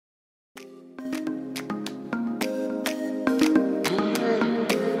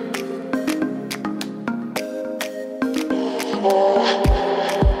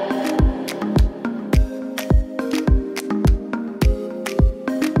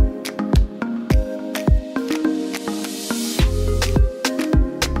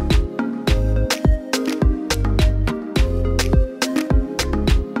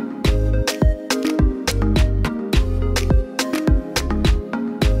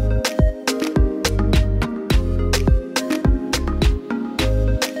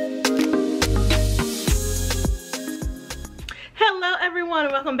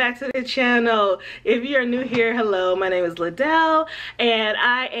welcome back to the channel. If you're new here, hello, my name is Liddell and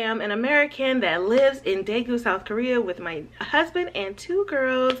I am an American that lives in Daegu, South Korea with my husband and two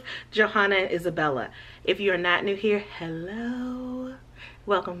girls, Johanna and Isabella. If you're not new here, hello,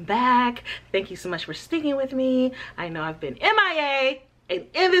 welcome back. Thank you so much for sticking with me. I know I've been MIA, and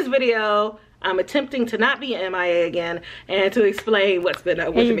in this video I'm attempting to not be MIA again and to explain what's been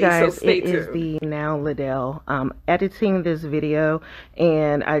up with me. Guys, so stay it tuned. is the now Liddell editing this video,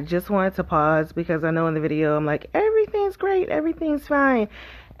 and I just wanted to pause because I know in the video I'm like, everything's great, everything's fine,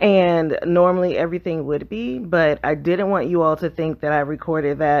 and normally everything would be, but I didn't want you all to think that I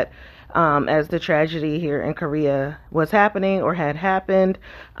recorded that as the tragedy here in Korea was happening or had happened.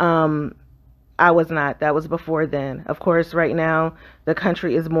 I was not. That was before then. Of course, right now, the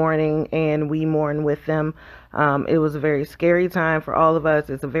country is mourning and we mourn with them. It was a very scary time for all of us.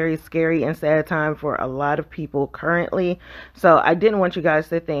 It's a very scary and sad time for a lot of people currently. So I didn't want you guys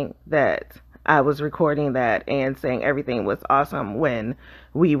to think that I was recording that and saying everything was awesome when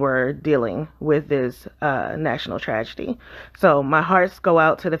we were dealing with this national tragedy. So my hearts go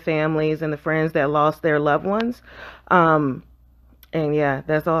out to the families and the friends that lost their loved ones. And yeah,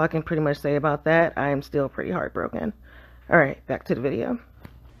 that's all I can pretty much say about that. I am still pretty heartbroken. All right, back to the video.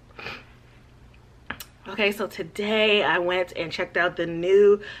 Okay, so today I went and checked out the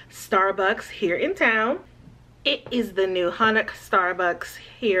new Starbucks here in town. It is the new Hanok Starbucks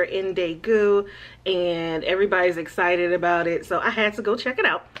here in Daegu, and everybody's excited about it, so I had to go check it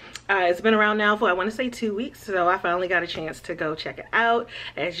out. It's been around now for, I want to say, 2 weeks, so I finally got a chance to go check it out,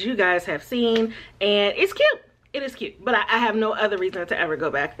 as you guys have seen, and it's cute. It is cute, but I have no other reason to ever go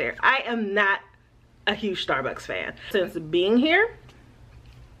back there. I am not a huge Starbucks fan. Since being here,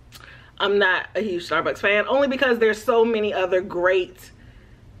 I'm not a huge Starbucks fan, only because there's so many other great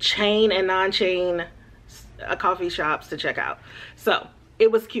chain and non-chain coffee shops to check out. So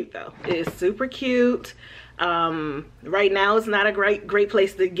it was cute though. It is super cute. Right now it's not a great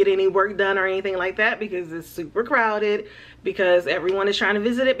place to get any work done or anything like that because it's super crowded, because everyone is trying to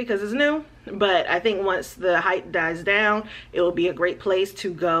visit it because it's new. But I think once the hype dies down, it will be a great place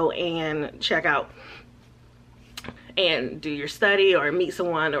to go and check out and do your study or meet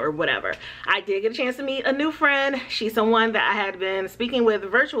someone or whatever. I did get a chance to meet a new friend. She's someone that I had been speaking with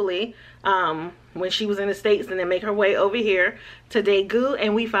virtually when she was in the States, and then make her way over here to Daegu,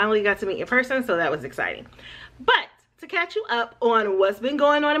 and we finally got to meet in person, so that was exciting. But to catch you up on what's been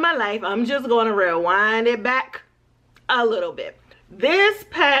going on in my life, I'm just going to rewind it back a little bit. This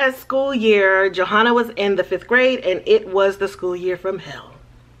past school year, Johanna was in the 5th grade, and it was the school year from hell.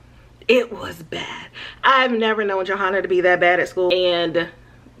 It was bad. I've never known Johanna to be that bad at school, and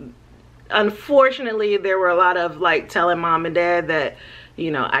unfortunately there were a lot of like telling mom and dad that,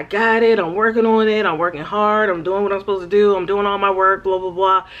 you know, I got it, I'm working on it, I'm working hard, I'm doing what I'm supposed to do, I'm doing all my work, blah blah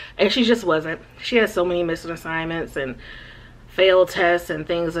blah, and she just wasn't. She had so many missing assignments and failed tests and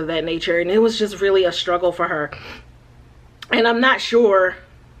things of that nature, and it was just really a struggle for her. And I'm not sure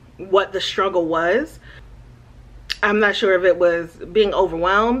what the struggle was. I'm not sure if it was being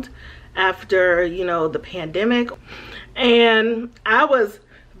overwhelmed after, you know, the pandemic. And I was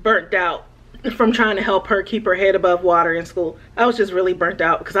burnt out from trying to help her keep her head above water in school. I was just really burnt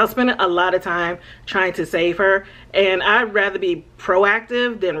out because I was spending a lot of time trying to save her, and I'd rather be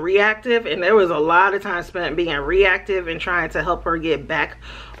proactive than reactive, and there was a lot of time spent being reactive and trying to help her get back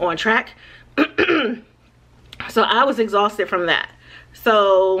on track. So I was exhausted from that.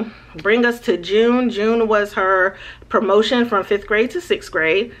 So bring us to June. June was her promotion from 5th grade to 6th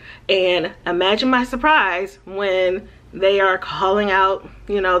grade, and imagine my surprise when they are calling out,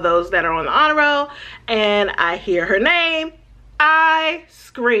 you know, those that are on the honor roll, and I hear her name. I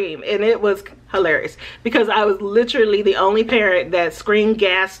scream, and it was hilarious because I was literally the only parent that screamed,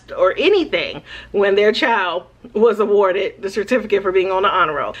 gasped, or anything when their child was awarded the certificate for being on the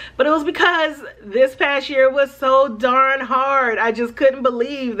honor roll. But it was because this past year was so darn hard. I just couldn't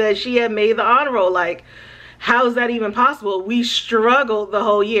believe that she had made the honor roll. Like, how is that even possible? We struggled the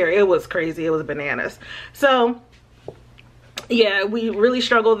whole year. It was crazy. It was bananas. So yeah, we really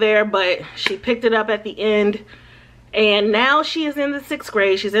struggled there, but she picked it up at the end. And now she is in the 6th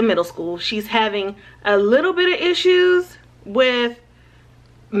grade. She's in middle school. She's having a little bit of issues with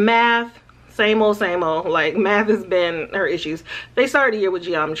math. Same old, same old. Like, math has been her issues. They started the year with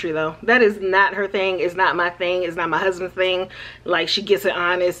geometry, though. That is not her thing. It's not my thing. It's not my husband's thing. Like, she gets it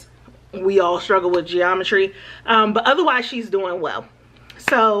honest. We all struggle with geometry. But otherwise, she's doing well.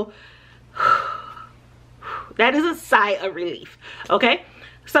 So that is a sigh of relief. Okay?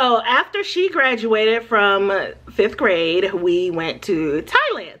 So after she graduated from 5th grade, we went to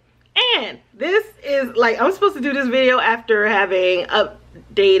Thailand. And this is like, I'm supposed to do this video after having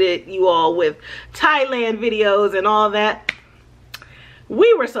inundated you all with Thailand videos and all that.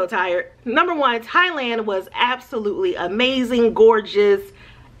 We were so tired. Number one, Thailand was absolutely amazing, gorgeous,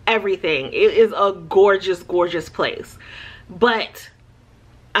 everything. It is a gorgeous, gorgeous place. But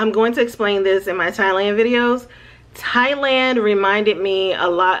I'm going to explain this in my Thailand videos. Thailand reminded me a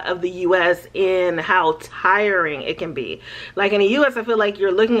lot of the US in how tiring it can be. Like in the US, I feel like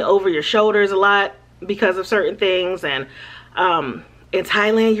you're looking over your shoulders a lot because of certain things, and in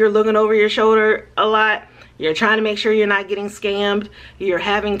Thailand you're looking over your shoulder a lot. You're trying to make sure you're not getting scammed. You're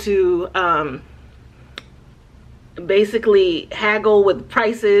having to basically haggle with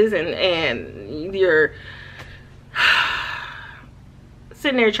prices, and you're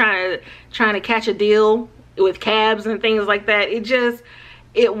sitting there trying to catch a deal with cabs and things like that.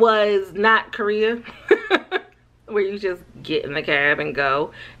 It was not Korea where you just get in the cab and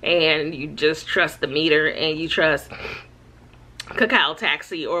go, and you just trust the meter and you trust Kakao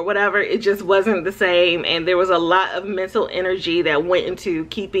Taxi or whatever. It just wasn't the same, and there was a lot of mental energy that went into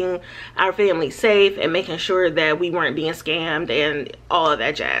keeping our family safe and making sure that we weren't being scammed and all of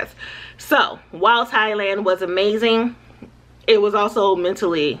that jazz. So while Thailand was amazing, it was also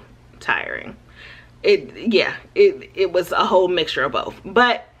mentally tiring. It was a whole mixture of both,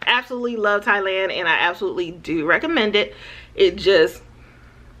 but absolutely love Thailand, and I absolutely do recommend it. It just,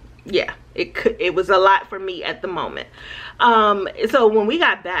 yeah, it was a lot for me at the moment. So when we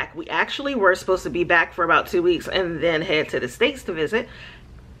got back, we actually were supposed to be back for about 2 weeks and then head to the States to visit.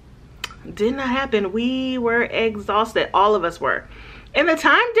 Did not happen. We were exhausted. All of us were. And the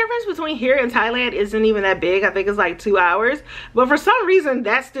time difference between here and Thailand isn't even that big. I think it's like 2 hours. But for some reason,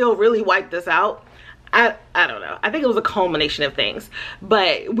 that still really wiped us out. I don't know. I think it was a culmination of things.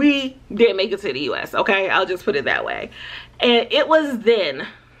 But we didn't make it to the US, okay? I'll just put it that way. And it was then,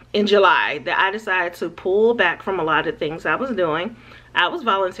 in July, that I decided to pull back from a lot of things I was doing. I was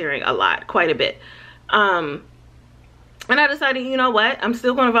volunteering a lot, quite a bit. And I decided, you know what? I'm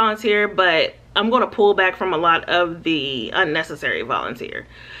still going to volunteer, but I'm going to pull back from a lot of the unnecessary volunteering.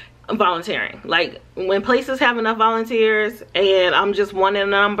 Like when places have enough volunteers and I'm just one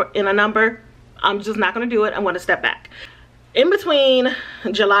in a number, I'm just not going to do it. I'm going to step back. In between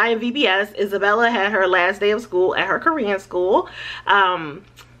July and VBS, Isabella had her last day of school at her Korean school.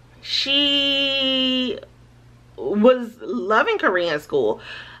 She was loving Korean school.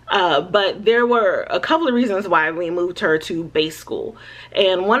 But there were a couple of reasons why we moved her to base school.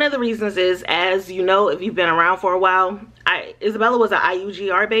 And one of the reasons is, as you know, if you've been around for a while, Isabella was an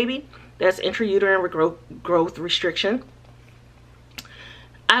IUGR baby. That's intrauterine growth restriction.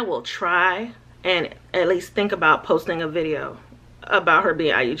 I will try and at least think about posting a video about her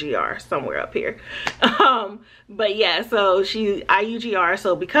being IUGR somewhere up here. But yeah, so she IUGR.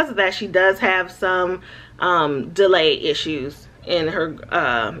 So because of that, she does have some delay issues in her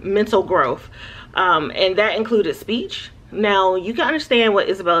mental growth, and that included speech. Now you can understand what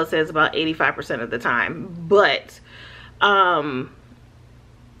Isabella says about 85% of the time, but the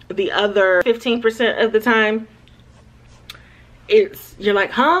other 15% of the time, you're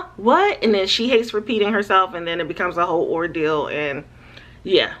like, huh, what? And then she hates repeating herself, and then it becomes a whole ordeal, and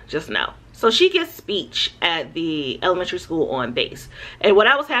yeah, just no. So she gets speech at the elementary school on base, and what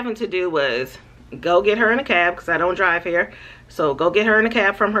I was having to do was go get her in a cab, because I don't drive here. So go get her in a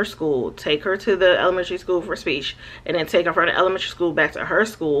cab from her school, take her to the elementary school for speech, and then take her from the elementary school back to her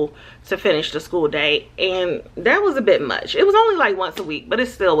school to finish the school day. And that was a bit much. It was only like once a week, but it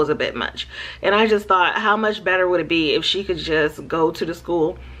still was a bit much. And I just thought, how much better would it be if she could just go to the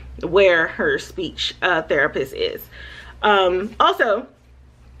school where her speech therapist is. Also,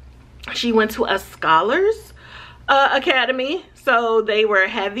 she went to a scholars academy, so they were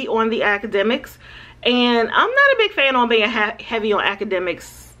heavy on the academics. And I'm not a big fan on being heavy on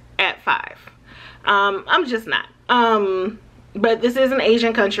academics at 5. I'm just not. But this is an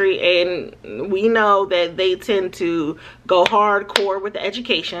Asian country, and we know that they tend to go hardcore with the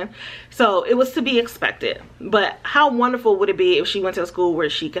education. So it was to be expected. But how wonderful would it be if she went to a school where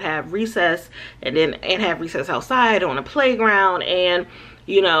she could have recess and have recess outside on a playground, and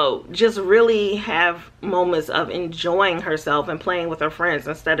you know, just really have moments of enjoying herself and playing with her friends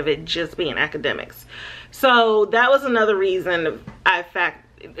instead of it just being academics. So that was another reason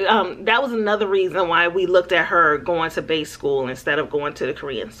that was another reason why we looked at her going to base school instead of going to the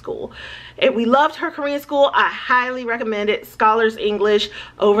Korean school. And we loved her Korean school. I highly recommend it. Scholars English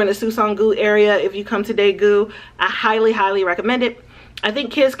over in the Suseong-gu area. If you come to Daegu, I highly, highly recommend it. I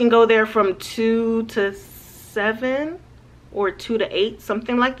think kids can go there from 2 to 7 or 2 to 8,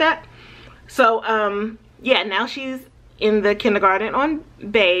 something like that. So yeah, now she's in the kindergarten on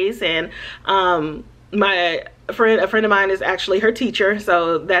base, and a friend of mine is actually her teacher,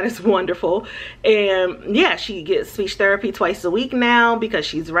 so that is wonderful. And yeah, she gets speech therapy twice a week now because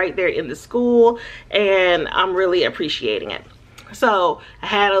she's right there in the school, and I'm really appreciating it. So I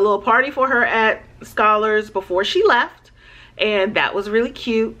had a little party for her at Scholars before she left, and that was really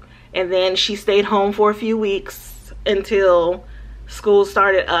cute. And then she stayed home for a few weeks until school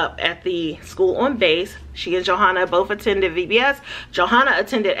started up at the school on base. She and Johanna both attended VBS. Johanna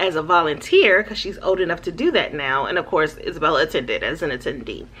attended as a volunteer because she's old enough to do that now. And of course, Isabella attended as an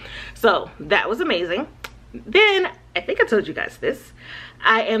attendee. So that was amazing. Then, I think I told you guys this,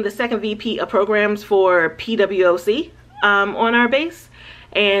 I am the second VP of programs for PWOC on our base.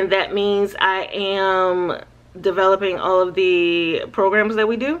 And that means I am developing all of the programs that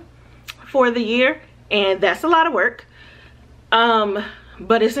we do for the year, and that's a lot of work,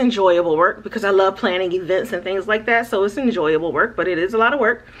 but it's enjoyable work because I love planning events and things like that. So it's enjoyable work, but it is a lot of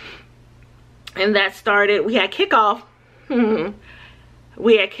work. And that started, we had kickoff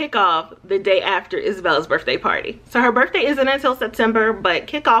we had kickoff the day after Isabella's birthday party. So her birthday isn't until September, but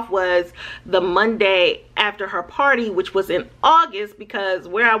kickoff was the Monday after her party, which was in August, because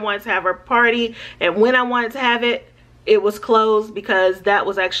where I wanted to have her party and when I wanted to have it, it was closed because that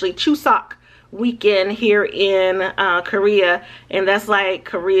was actually Chuseok weekend here in Korea, and that's like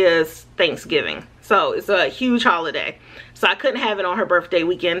Korea's Thanksgiving. So it's a huge holiday. So I couldn't have it on her birthday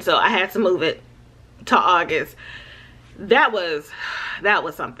weekend, so I had to move it to August. That was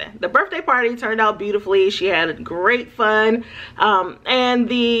something. The birthday party turned out beautifully. She had great fun, and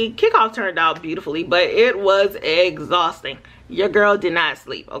the kickoff turned out beautifully, but it was exhausting. Your girl did not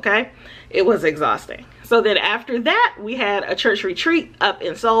sleep, okay? It was exhausting. So then after that, we had a church retreat up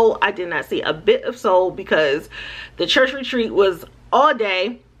in Seoul. I did not see a bit of Seoul because the church retreat was all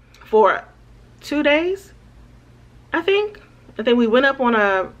day for 2 days, I think. I think we went up on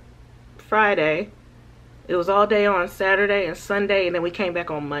a Friday. It was all day on Saturday and Sunday, and then we came back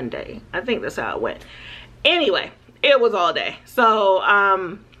on Monday. I think that's how it went. Anyway, it was all day. So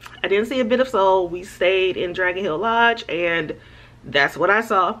I didn't see a bit of Seoul. We stayed in Dragon Hill Lodge, and that's what I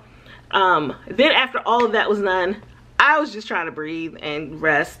saw. Then after all of that was done, I was just trying to breathe and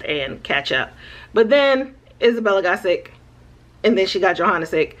rest and catch up. But then Isabella got sick, and then she got Johanna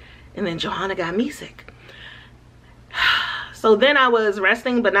sick, and then Johanna got me sick. So then I was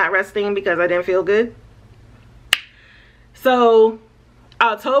resting, but not resting because I didn't feel good. So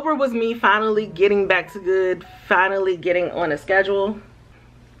October was me finally getting back to good, finally getting on a schedule.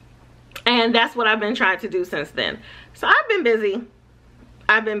 And that's what I've been trying to do since then. So I've been busy.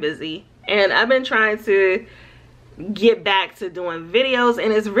 And I've been trying to get back to doing videos,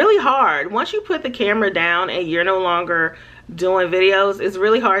 and it's really hard. Once you put the camera down and you're no longer doing videos, it's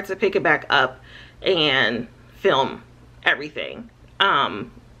really hard to pick it back up and film everything.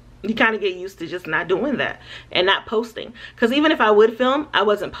 You kind of get used to just not doing that and not posting, because even if I would film, I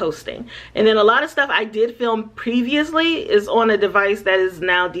wasn't posting. And then a lot of stuff I did film previously is on a device that is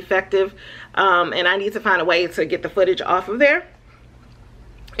now defective, and I need to find a way to get the footage off of there.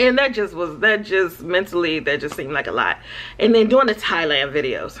 And that just mentally, that just seemed like a lot. And then doing the Thailand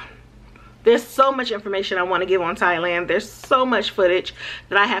videos, there's so much information I want to give on Thailand. There's so much footage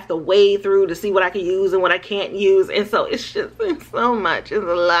that I have to wade through to see what I can use and what I can't use. And so it's so much. It's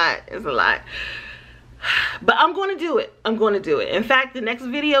a lot. But I'm going to do it. I'm going to do it. In fact, the next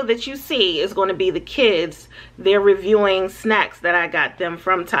video that you see is going to be the kids. They're reviewing snacks that I got them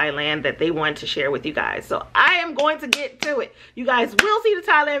from Thailand that they wanted to share with you guys. So I am going to get to it. You guys will see the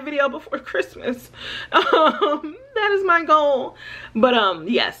Thailand video before Christmas. That is my goal. But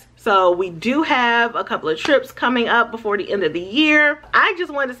yes. So we do have a couple of trips coming up before the end of the year. I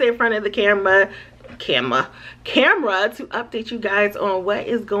just wanted to say in front of the camera to update you guys on what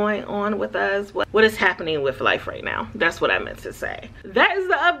is going on with us, what is happening with life right now. That's what I meant to say. That is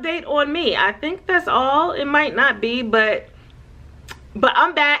the update on me. I think that's all. It might not be, but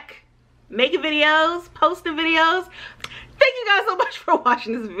I'm back making videos, posting videos. Thank you guys so much for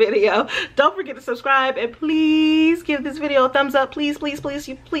watching this video. Don't forget to subscribe, and please give this video a thumbs up. Please, please, please,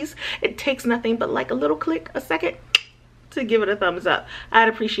 please. It takes nothing but like a little click, a second, to give it a thumbs up. I'd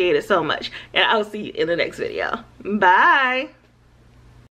appreciate it so much. And I'll see you in the next video. Bye.